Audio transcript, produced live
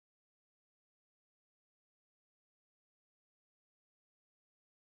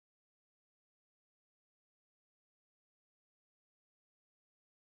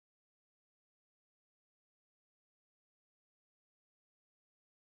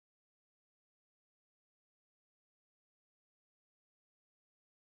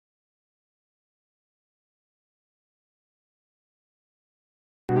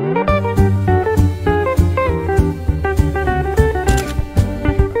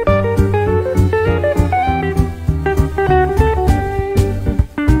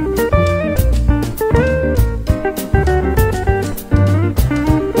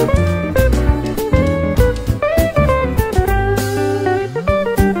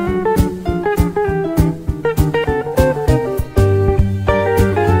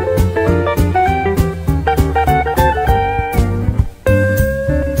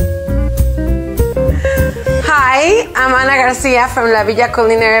Garcia from Bonita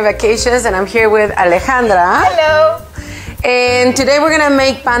Culinary Vacations, and I'm here with Alejandra. Hello. And today we're gonna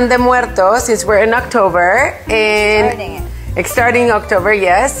make pan de muerto since we're in October. And starting October,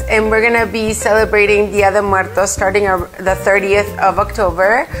 yes. And we're gonna be celebrating Dia de Muertos starting the 30th of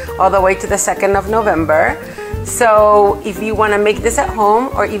October all the way to the 2nd of November. So if you wanna make this at home,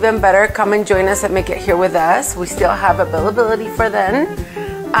 or even better, come and join us and make it here with us. We still have availability for then.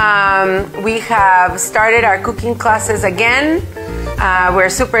 We have started our cooking classes again. We're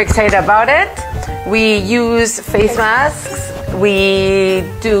super excited about it. We use face masks. We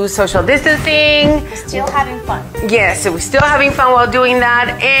do social distancing. Still having fun. Yes, so we're still having fun while doing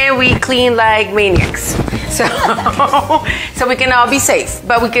that, and we clean like maniacs. So, so we can all be safe,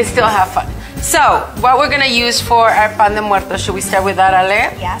 but we can still have fun. So, what we're gonna use for our pan de muerto, should we start with that,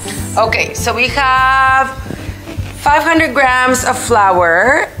 Ale? Yes. Okay, so we have 500 grams of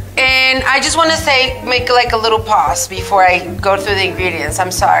flour. And I just want to say, make like a little pause before I go through the ingredients. I'm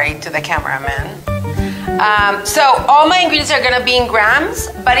sorry to the cameraman. So all my ingredients are going to be in grams,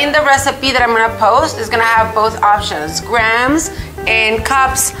 but in the recipe that I'm going to post is going to have both options, grams and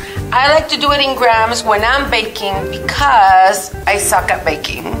cups. I like to do it in grams when I'm baking because I suck at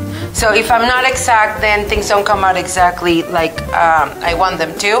baking. So if I'm not exact, then things don't come out exactly like I want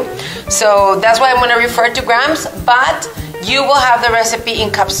them to. So that's why I'm going to refer to grams, but you will have the recipe in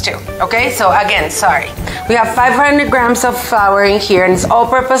cups too, okay? So again, sorry. We have 500 grams of flour in here, and it's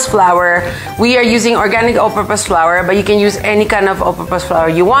all-purpose flour. We are using organic all-purpose flour, but you can use any kind of all-purpose flour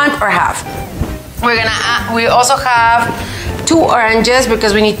you want or have. We also have 2 oranges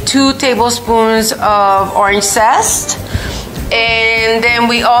because we need 2 tablespoons of orange zest. And then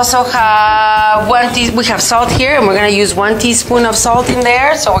we also have we have salt here, and we're gonna use 1 teaspoon of salt in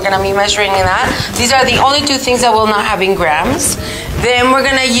there. So we're gonna be measuring in that. These are the only 2 things that will not have in grams. Then we're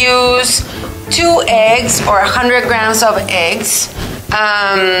gonna use 2 eggs, or 100 grams of eggs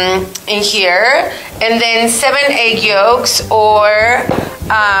in here. And then 7 egg yolks, or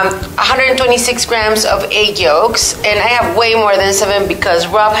 126 grams of egg yolks. And I have way more than 7 because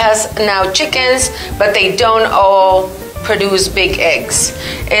Rob has now chickens, but they don't all produce big eggs.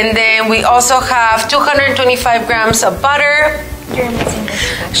 And then we also have 225 grams of butter. You're missing the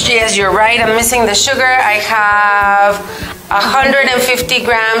sugar. Yes, you're right, I'm missing the sugar. I have 150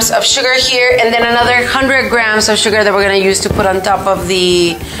 grams of sugar here, and then another 100 grams of sugar that we're gonna use to put on top of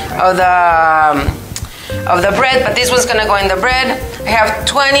the bread, but this one's gonna go in the bread. I have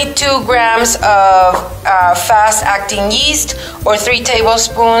 22 grams of fast-acting yeast, or 3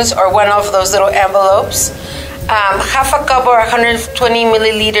 tablespoons, or 1 of those little envelopes. Half a cup, or 120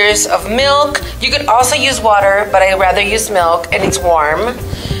 milliliters of milk. You could also use water, but I'd rather use milk, and it's warm.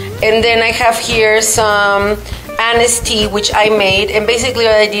 And then I have here some anise tea, which I made, and basically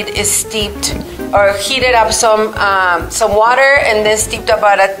what I did is steeped or heated up some water, and then steeped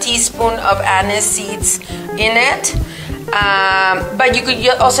about a teaspoon of anise seeds in it. But you could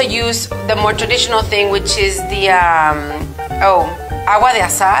also use the more traditional thing, which is the agua de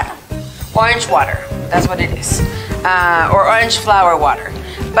azar, orange water. That's what it is, or orange flower water.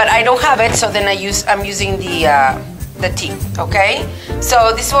 But I don't have it, so then I'm using the tea. Okay.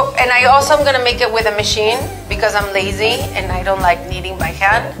 So this will, and I also am gonna make it with a machine because I'm lazy and I don't like kneading by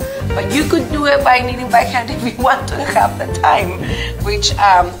hand. But you could do it by kneading by hand if you want to have the time, which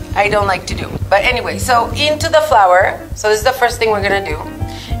I don't like to do. But anyway, so into the flour. So this is the first thing we're gonna do.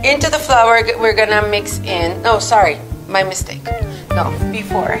 Into the flour, we're gonna mix in. No, sorry, my mistake. No,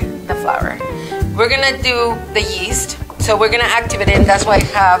 before the flour. We're gonna do the yeast, so we're gonna activate it, and that's why I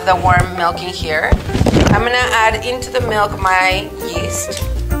have the warm milk in here. I'm gonna add into the milk my yeast,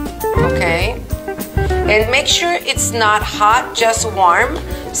 okay? And make sure it's not hot, just warm.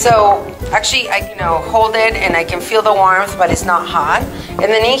 So actually, I hold it and I can feel the warmth, but it's not hot.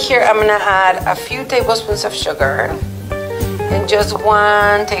 And then in here, I'm gonna add a few tablespoons of sugar and just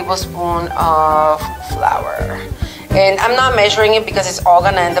 1 tablespoon of flour. And I'm not measuring it because it's all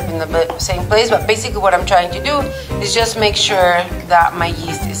gonna end up in the same place, but basically what I'm trying to do is just make sure that my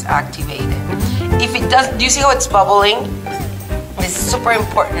yeast is activated. If it does, do you see how it's bubbling? It's super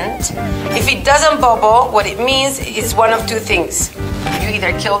important. If it doesn't bubble, what it means is one of 2 things. You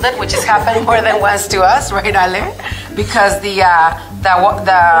either killed it, which has happened more than once to us, right, Ale? Because the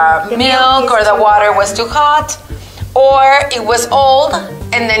milk or the water was too hot, or it was old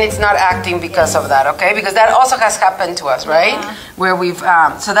and then it's not acting because of that, okay? Because that also has happened to us, right? Where we've,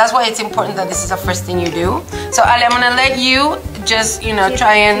 so that's why it's important that this is the first thing you do. So Ale, I'm gonna let you just,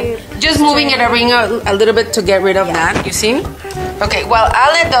 try and, just moving it around a little bit to get rid of that, you see? Okay, while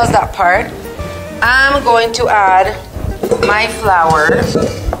Ale does that part, I'm going to add my flour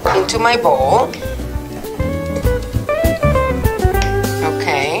into my bowl.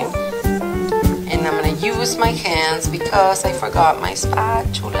 use my hands because I forgot my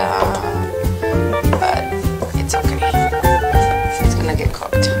spatula. But it's okay. It's gonna get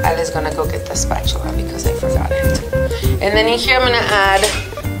cooked. Ali's gonna go get the spatula because I forgot it. And then in here I'm gonna add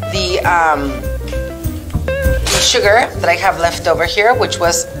the sugar that I have left over here, which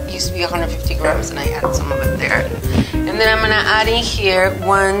used to be 150 grams, and I added some of it there. And then I'm gonna add in here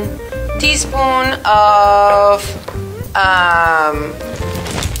 1 teaspoon of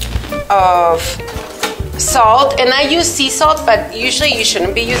salt, and I use sea salt, but usually you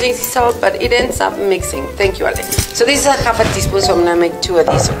shouldn't be using sea salt, but it ends up mixing. Thank you, Ale. So this is a half a teaspoon, so I'm gonna make 2 of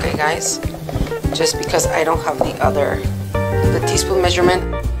these, okay, guys? Just because I don't have the teaspoon measurement.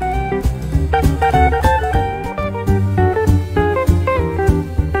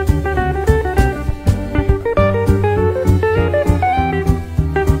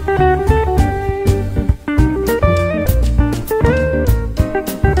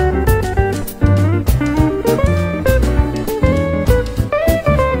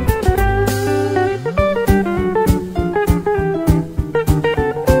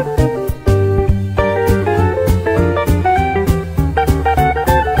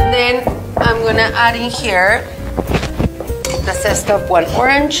 Add in here the zest of 1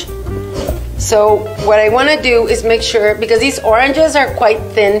 orange. So what I want to do is make sure, because these oranges are quite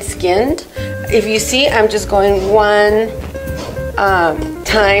thin skinned, if you see, I'm just going 1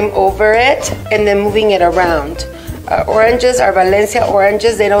 time over it and then moving it around. Oranges are Valencia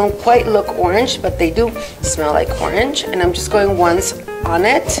oranges. They don't quite look orange, but they do smell like orange, and I'm just going once on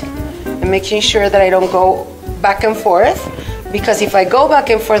it and making sure that I don't go back and forth. Because if I go back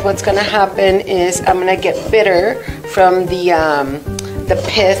and forth, what's gonna happen is I'm gonna get bitter from the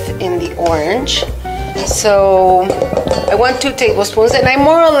pith in the orange. So I want 2 tablespoons, and I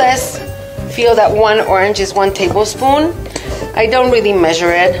more or less feel that 1 orange is 1 tablespoon. I don't really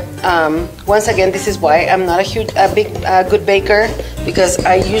measure it. Once again, this is why I'm not a good baker, because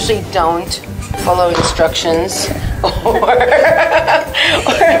I usually don't follow instructions or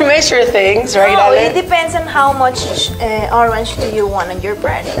measure things, right? No, it depends on how much orange do you want on your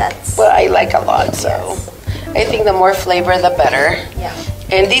bread. Well, I like a lot, so yes. I think the more flavor, the better. Yeah.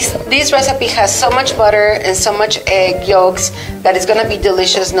 And this recipe has so much butter and so much egg yolks that it's gonna be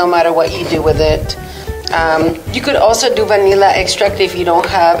delicious no matter what you do with it. You could also do vanilla extract if you don't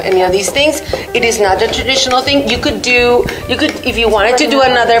have any of these things. It is not a traditional thing. You could, if you wanted to do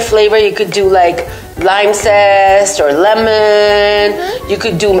another flavor, you could do like lime zest or lemon. You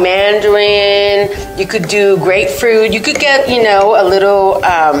could do mandarin. You could do grapefruit. You could get, a little,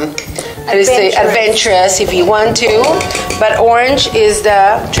 adventurous if you want to. But orange is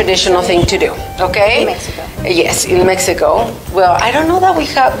the traditional thing to do, okay? In Mexico. Yes, in Mexico. Well, I don't know that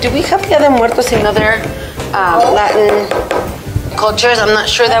do we have Dia de Muertos in other Latin cultures? I'm not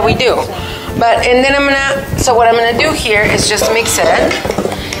sure that we do. But, and then so what I'm gonna do here is just mix it.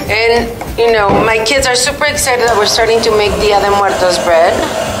 And, my kids are super excited that we're starting to make Dia de Muertos bread,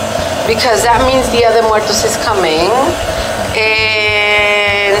 because that means Dia de Muertos is coming.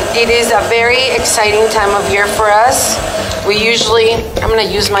 And it is a very exciting time of year for us. We usually, I'm gonna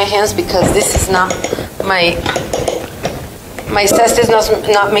use my hands because this is not, my zest is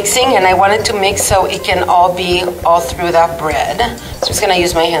not mixing, and I want it to mix so it can all be all through that bread. So I'm just gonna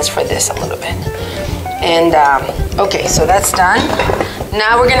use my hands for this a little bit. And okay, so that's done.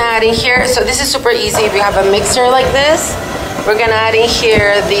 Now we're gonna add in here, so this is super easy if you have a mixer like this. We're gonna add in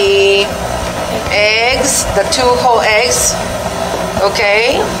here the eggs, the 2 whole eggs,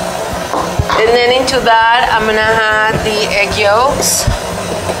 okay? And then into that, I'm gonna add the egg yolks,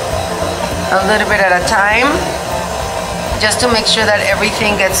 a little bit at a time, just to make sure that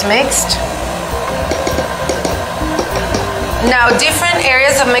everything gets mixed. Now, different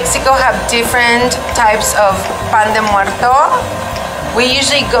areas of Mexico have different types of pan de muerto. We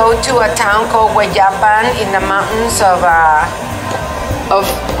usually go to a town called Hueyapan in the mountains of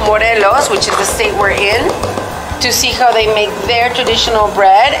Morelos, which is the state we're in, to see how they make their traditional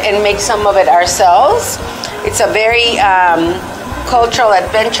bread and make some of it ourselves. It's a very cultural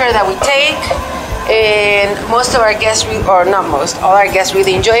adventure that we take, and most of our guests, or not most, all our guests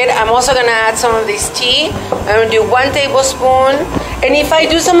really enjoy it. I'm also gonna add some of this tea. I'm gonna do 1 tablespoon, and if I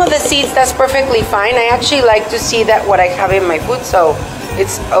do some of the seeds, that's perfectly fine. I actually like to see that what I have in my food, so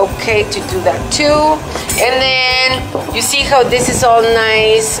it's okay to do that too. And then you see how this is all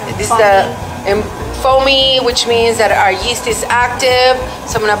nice. This is the foamy, which means that our yeast is active.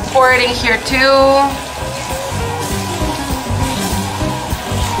 So I'm gonna pour it in here too.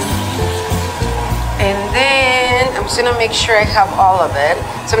 And then I'm just gonna make sure I have all of it.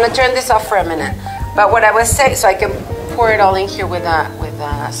 So I'm gonna turn this off for a minute. But what I was saying, so I can pour it all in here with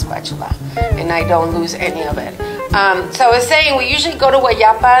the spatula, and I don't lose any of it. So I was saying, we usually go to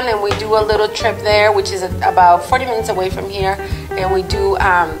Guayapan and we do a little trip there, which is about 40 minutes away from here, and we do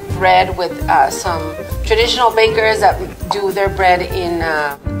bread with some traditional bakers that do their bread in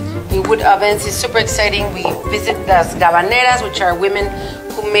wood ovens. It's super exciting. We visit the gabaneras, which are women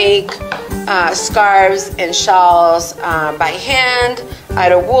who make scarves and shawls by hand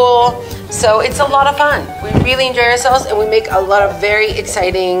out of wool. So it's a lot of fun. We really enjoy ourselves, and we make a lot of very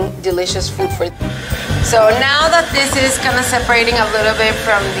exciting, delicious food for. So now that this is kind of separating a little bit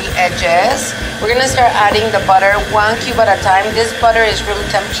from the edges, we're gonna start adding the butter 1 cube at a time. This butter is room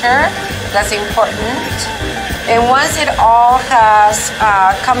temperature. That's important. And once it all has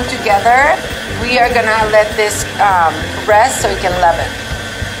come together, we are gonna let this rest so it can leaven.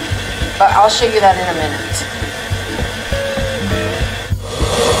 But I'll show you that in a minute.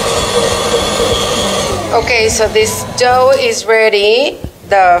 Okay, so this dough is ready.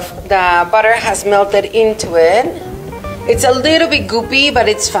 The butter has melted into it. It's a little bit goopy, but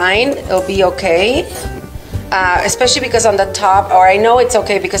it's fine. It'll be okay. Especially because on the top, or I know it's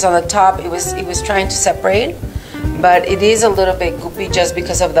okay because on the top it was trying to separate, but it is a little bit goopy just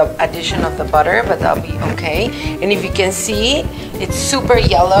because of the addition of the butter, but that'll be okay. And if you can see, it's super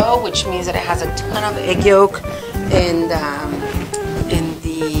yellow, which means that it has a ton of egg yolk in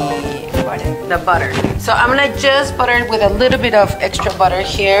the butter. So I'm gonna just butter it with a little bit of extra butter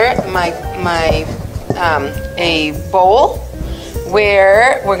here, a bowl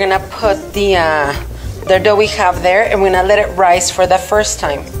where we're gonna put the dough we have there, and we're gonna let it rise for the first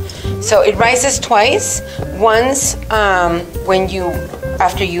time. So it rises twice. Once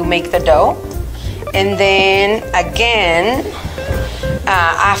after you make the dough, and then again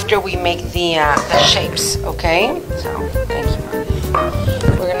after we make the shapes. Okay. So thank you.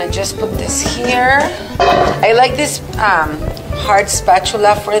 We're gonna just put this here. I like this hard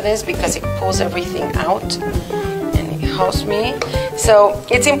spatula for this because it pulls everything out and it helps me. So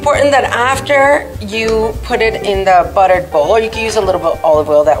it's important that after you put it in the buttered bowl, or you can use a little bit of olive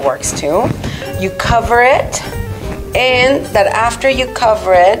oil, that works too, you cover it, and that after you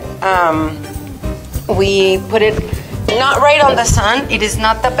cover it, we put it not right on the sun. It is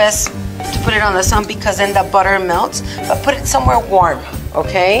not the best to put it on the sun because then the butter melts, but put it somewhere warm,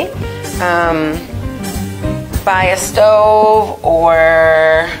 okay? By a stove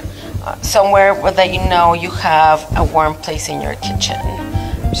or somewhere that you know you have a warm place in your kitchen.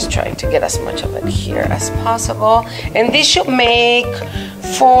 I'm just trying to get as much of it here as possible. And this should make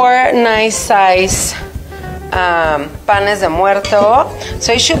 4 nice size panes de muerto.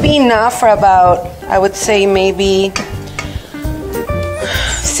 So it should be enough for about, I would say maybe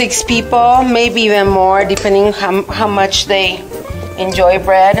 6 people, maybe even more, depending how much they enjoy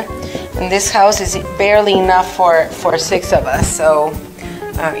bread. And this house is barely enough for 6 of us, so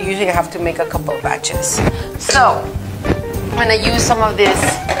usually I have to make a couple of batches. So I'm gonna use some of this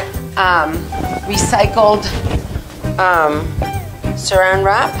recycled saran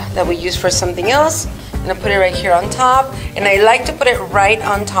wrap that we use for something else. I'm gonna put it right here on top, and I like to put it right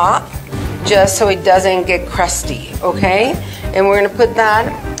on top just so it doesn't get crusty, okay? And we're gonna put that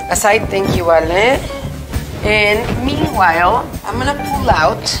aside. Thank you, Ale. And meanwhile, I'm gonna pull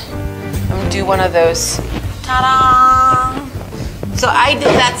out, I'm gonna do one of those, ta-da! So I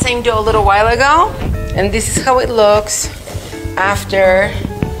did that same dough a little while ago, and this is how it looks after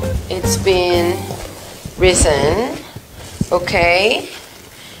it's been risen, okay?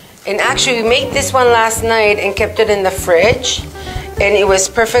 And actually we made this one last night and kept it in the fridge, and it was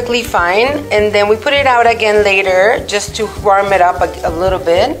perfectly fine. And then we put it out again later just to warm it up a little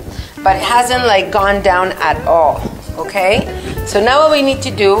bit, but it hasn't like gone down at all, okay? So now what we need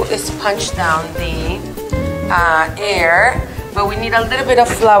to do is punch down the air, but we need a little bit of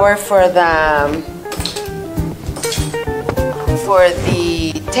flour for the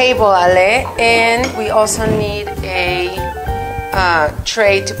table, Ale, and we also need a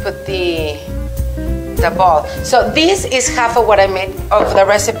tray to put the ball. So this is half of what I made of the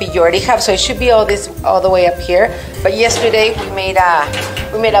recipe you already have, so it should be all the way up here. But yesterday we made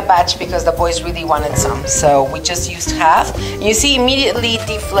a batch because the boys really wanted some, so we just used half. You see, immediately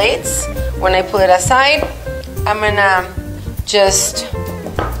deflates when I pull it aside. I'm gonna just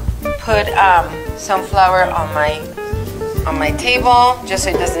put some flour on my table just so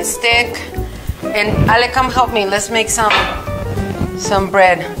it doesn't stick. And Ale, come help me. Let's make some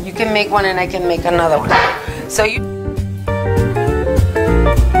bread. You can make one and I can make another one. So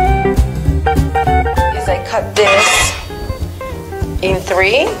I cut this in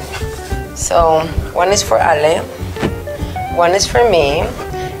 3. So 1 is for Ale, 1 is for me,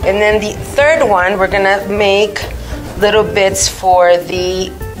 and then the third one we're gonna make little bits for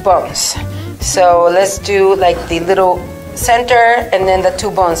the bones. So let's do like the little center and then the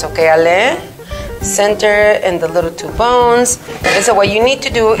 2 bones, okay, Ale? Center and the little 2 bones. And so what you need to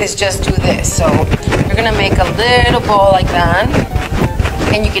do is just do this. So you're gonna make a little ball like that,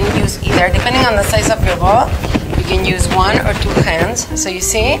 and you can use either, depending on the size of your ball, you can use 1 or 2 hands. So you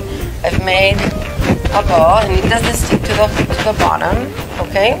see, I've made a ball, and it doesn't stick to the bottom,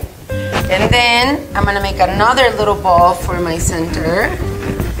 okay? And then I'm gonna make another little ball for my center,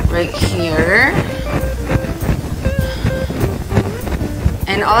 right here.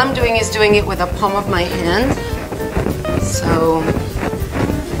 And all I'm doing is doing it with the palm of my hand. So,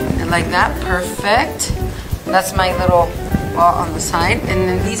 and like that, perfect. That's my little ball on the side. And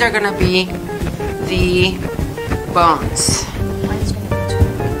then these are gonna be the bones.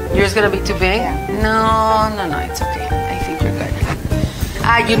 Yours gonna be too big? Yeah. No, it's okay. I think you're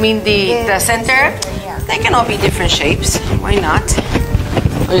good. You mean the center? Yeah. They can all be different shapes. Why not?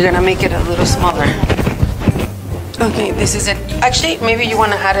 Or you're gonna make it a little smaller. Okay, this is it. Actually, maybe you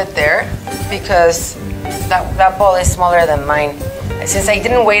want to add it there because that ball is smaller than mine. Since I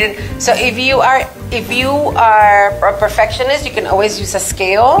didn't weigh it, so if you are a perfectionist, you can always use a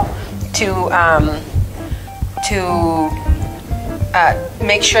scale to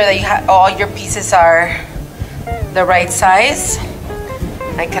make sure that all your pieces are the right size.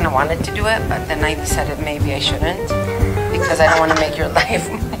 I kind of wanted to do it, but then I decided maybe I shouldn't because I don't want to make your life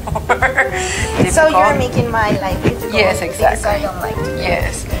more difficult. So you're making my life difficult. Yes, exactly. Because I don't like to do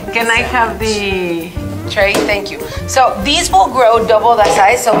Yes. Can I have the tray? Thank you. So these will grow double the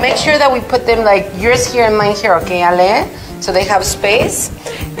size, so make sure that we put them like yours here and mine here, okay, Ale? So they have space.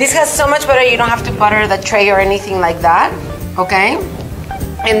 This has so much butter, you don't have to butter the tray or anything like that, okay?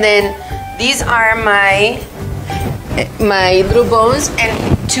 And then these are my little bones, and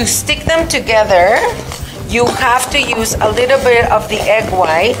to stick them together, you have to use a little bit of the egg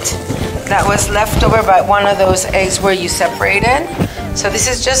white that was left over by one of those eggs where you separated. So this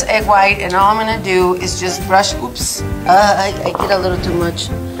is just egg white, and all I'm gonna do is just brush, oops, I did a little too much.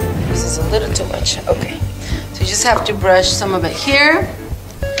 This is a little too much, okay. So you just have to brush some of it here.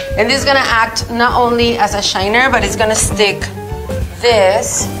 And this is gonna act not only as a shiner, but it's gonna stick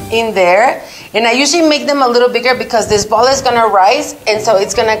this in there. And I usually make them a little bigger because this ball is gonna rise, and so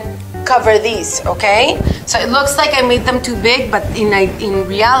it's gonna cover these, okay? So it looks like I made them too big, but in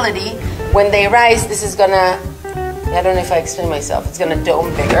reality, when they rise, this is gonna, I don't know if I explain myself, it's gonna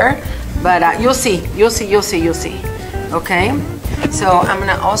dome bigger, but you'll see, okay? So I'm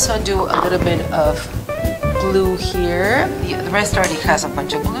gonna also do a little bit of glue here. The rest already has a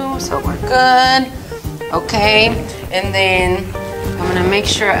bunch of glue, so we're good, okay? And then I'm gonna make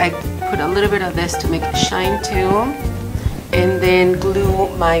sure I put a little bit of this to make it shine too. And then glue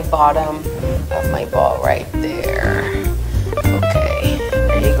my bottom of my ball right there. Okay,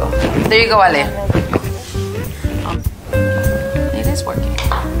 there you go. There you go, Ale. It is working.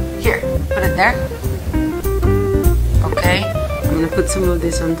 Here, put it there. Okay, I'm gonna put some of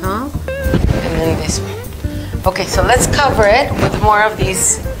this on top. And then this one. Okay, so let's cover it with more of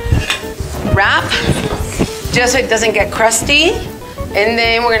these wrap, just so it doesn't get crusty. And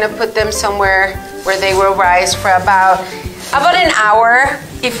then we're gonna put them somewhere where they will rise for about an hour,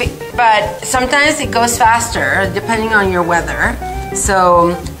 but sometimes it goes faster depending on your weather.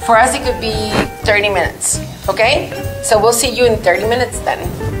 So for us it could be 30 minutes, okay? So we'll see you in 30 minutes then.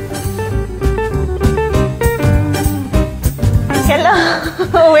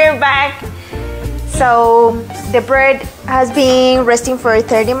 Hello, we're back. So the bread has been resting for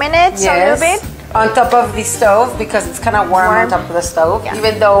 30 minutes, Yes. a little bit. On top of the stove because it's kind of warm on top of the stove, Yeah.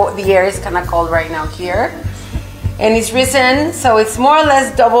 even though the air is kind of cold right now here. And it's risen, so it's more or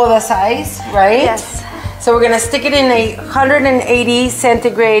less double the size, right? Yes. So we're gonna stick it in a 180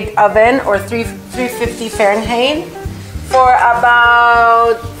 centigrade oven or 350 Fahrenheit for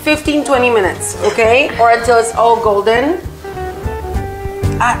about 15-20 minutes, okay? Or until it's all golden.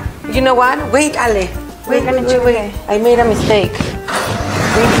 You know what? Wait, Ale. Wait. I made a mistake.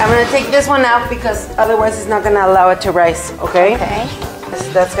 I'm gonna take this one out because otherwise it's not gonna allow it to rise, okay? Okay.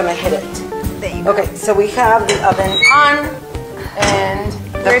 That's gonna hit it. There you go. Okay, so we have the oven on, and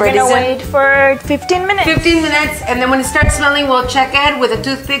the We're bread gonna is in. wait for 15 minutes. 15 minutes, and then when it starts smelling, we'll check it with a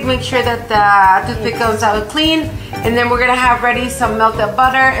toothpick, make sure that the toothpick comes out clean, and then we're gonna have ready some melted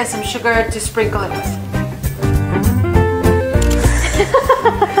butter and some sugar to sprinkle it with.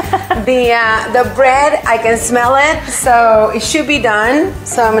 The bread, I can smell it, so it should be done.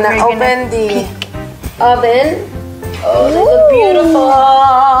 So I'm gonna open the oven. Oh, they look beautiful.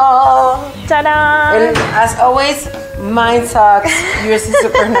 Ta-da! And as always, mine sucks. Yours is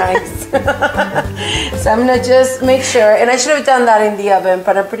super nice. So I'm gonna just make sure, and I should have done that in the oven,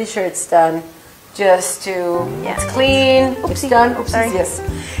 but I'm pretty sure it's done. Just to, it's clean, it's done. Oopsies, Sorry. yes.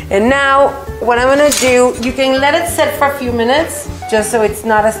 And now, what I'm gonna do, you can let it set for a few minutes, just so it's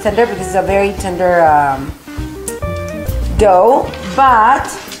not as tender, because it's a very tender dough, but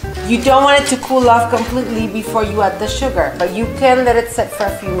you don't want it to cool off completely before you add the sugar, but you can let it set for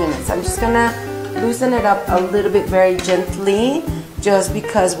a few minutes. I'm just gonna loosen it up a little bit very gently, just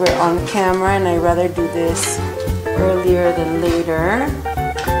because we're on camera and I'd rather do this earlier than later.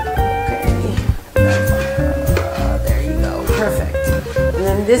 There you go, perfect. And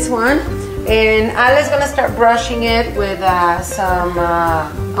then this one, and Ala's gonna start brushing it with some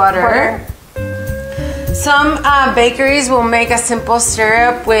butter. Some bakeries will make a simple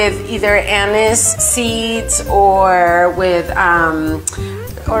syrup with either anise seeds or with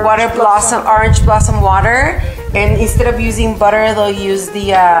orange blossom water. And instead of using butter, they'll use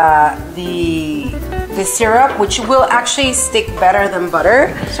the syrup, which will actually stick better than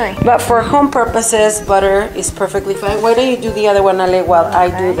butter. Sorry. But for home purposes, butter is perfectly fine. Why don't you do the other one, Ale, while I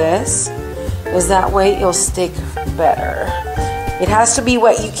do this? Because that way it'll stick better. It has to be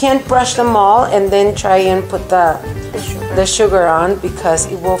wet. You can't brush them all and then try and put the sugar on, because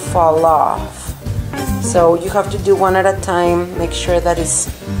it will fall off. So you have to do one at a time. Make sure that it's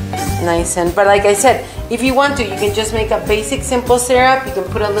nice but like I said, if you want to, you can just make a basic simple syrup. You can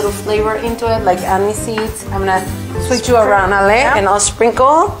put a little flavor into it, like anise seeds. I'm gonna switch you around, Ale, and I'll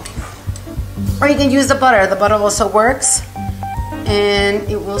sprinkle. Or you can use the butter. The butter also works, and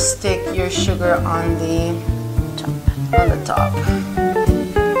it will stick your sugar on the top.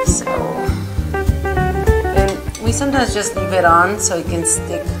 So, and we sometimes just leave it on so it can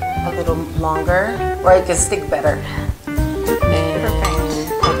stick a little longer, or it can stick better.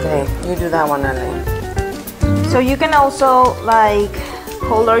 Okay, you do that one, Ale. So you can also like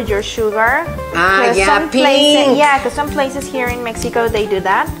color your sugar. Yeah, pink. Because some places here in Mexico they do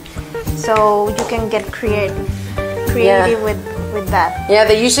that. So you can get creative with that. Yeah,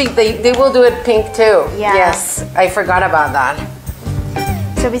 they usually they will do it pink too. Yeah. Yes, I forgot about that.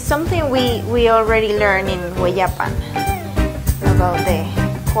 So it's something we already learned in Hueyapan about the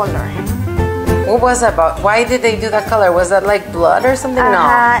color. What was that about? Why did they do that color? Was that like blood or something? No.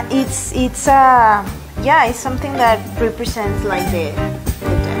 It's something that represents like the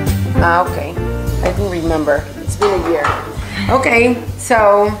death. Okay. I didn't remember. It's been a year. Okay,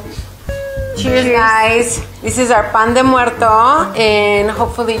 so cheers, guys. This is our pan de muerto, and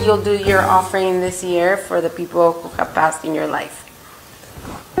hopefully you'll do your offering this year for the people who have passed in your life.